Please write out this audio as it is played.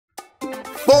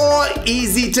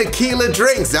easy tequila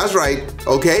drinks. That's right.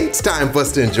 Okay, it's time for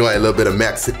us to enjoy a little bit of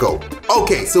Mexico.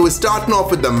 Okay, so we're starting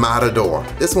off with the Matador.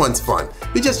 This one's fun.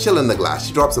 We just chill in the glass.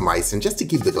 You drop some ice in just to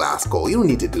keep the glass cold. You don't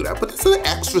need to do that, but it's an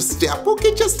extra step,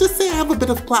 okay, just to say I have a bit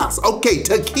of class. Okay,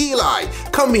 tequila.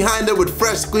 Come behind it with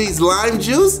fresh squeezed lime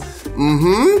juice.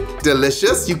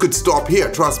 Delicious. You could stop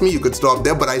here. Trust me, you could stop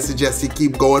there, but I suggest you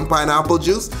keep going. Pineapple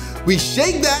juice. We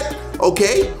shake that,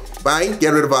 okay? Fine,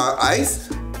 get rid of our ice.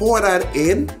 Pour that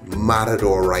in.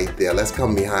 Matador right there. Let's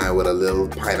come behind with a little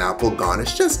pineapple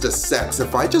garnish just to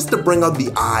sexify, just to bring out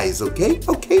the eyes, okay?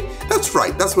 Okay, that's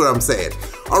right, that's what I'm saying.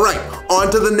 All right,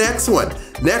 on to the next one.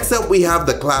 Next up, we have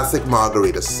the classic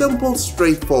margarita. Simple,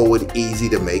 straightforward, easy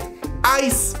to make.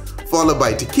 Ice, followed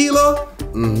by tequila.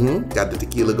 Got the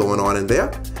tequila going on in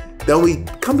there. Then we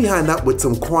come behind that with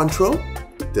some Cointreau.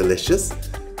 Delicious.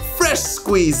 Fresh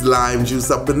squeezed lime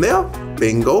juice up in there.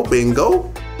 Bingo,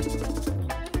 bingo.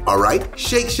 All right,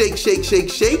 shake, shake, shake, shake,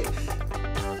 shake.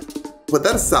 Put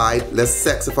that aside. Let's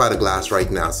sexify the glass right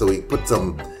now. So we put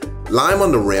some lime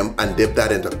on the rim and dip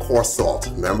that into coarse salt.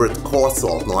 Remember, it's coarse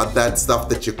salt, not that stuff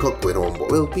that you cook with,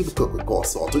 homeboy. Well, people cook with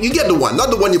coarse salt. You get the one,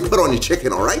 not the one you put on your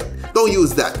chicken, all right? Don't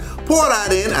use that. Pour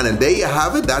that in, and then there you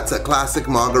have it. That's a classic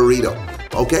margarita.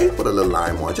 Okay, put a little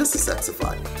lime on just to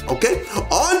sexify. Okay,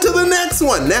 on to the next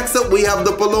one. Next up, we have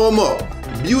the Paloma.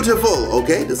 Beautiful,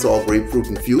 okay? This is all grapefruit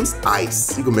infused.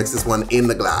 Ice. You can mix this one in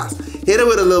the glass. Hit it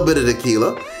with a little bit of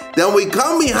tequila. Then we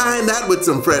come behind that with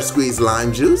some fresh squeezed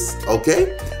lime juice,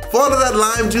 okay? Follow that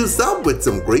lime juice up with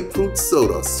some grapefruit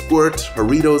soda, Squirt,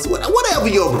 Doritos, whatever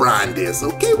your brand is,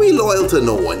 okay? We loyal to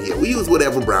no one here. We use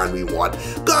whatever brand we want.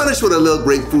 Garnish with a little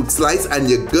grapefruit slice and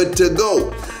you're good to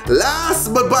go.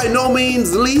 Last but by no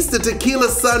means least, the Tequila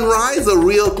Sunrise, a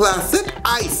real classic.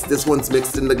 Ice, this one's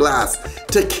mixed in the glass.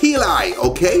 Tequila,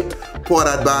 okay? Pour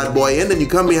that bad boy in, and you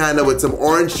come behind it with some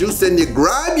orange juice, and you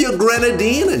grab your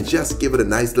Grenadine and just give it a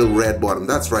nice little red bottom.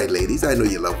 That's right, ladies. I know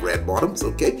you love red bottoms,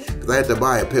 okay? Because I had to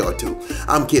buy a pair or two.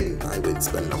 I'm kidding. I wouldn't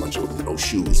spend that much on those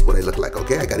shoes. What I look like,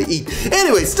 okay? I gotta eat.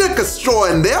 Anyway, stick a straw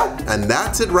in there, and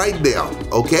that's it right there,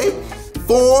 okay?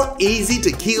 4 easy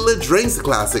tequila drinks, the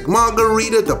classic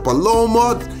margarita, the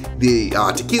Paloma, the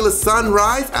Tequila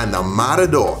Sunrise, and the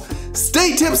Matador.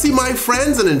 Stay tipsy, my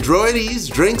friends, and enjoy these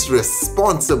drinks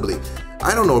responsibly.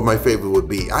 I don't know what my favorite would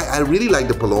be. I really like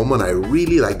the Paloma, and I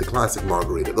really like the classic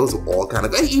margarita. Those are all kind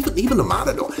of good. Even the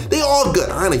Matador. They're all good.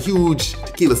 I'm a huge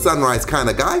Tequila Sunrise kind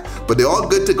of guy, but they're all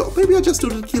good to go. Maybe I'll just do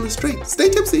the tequila straight. Stay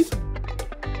tipsy.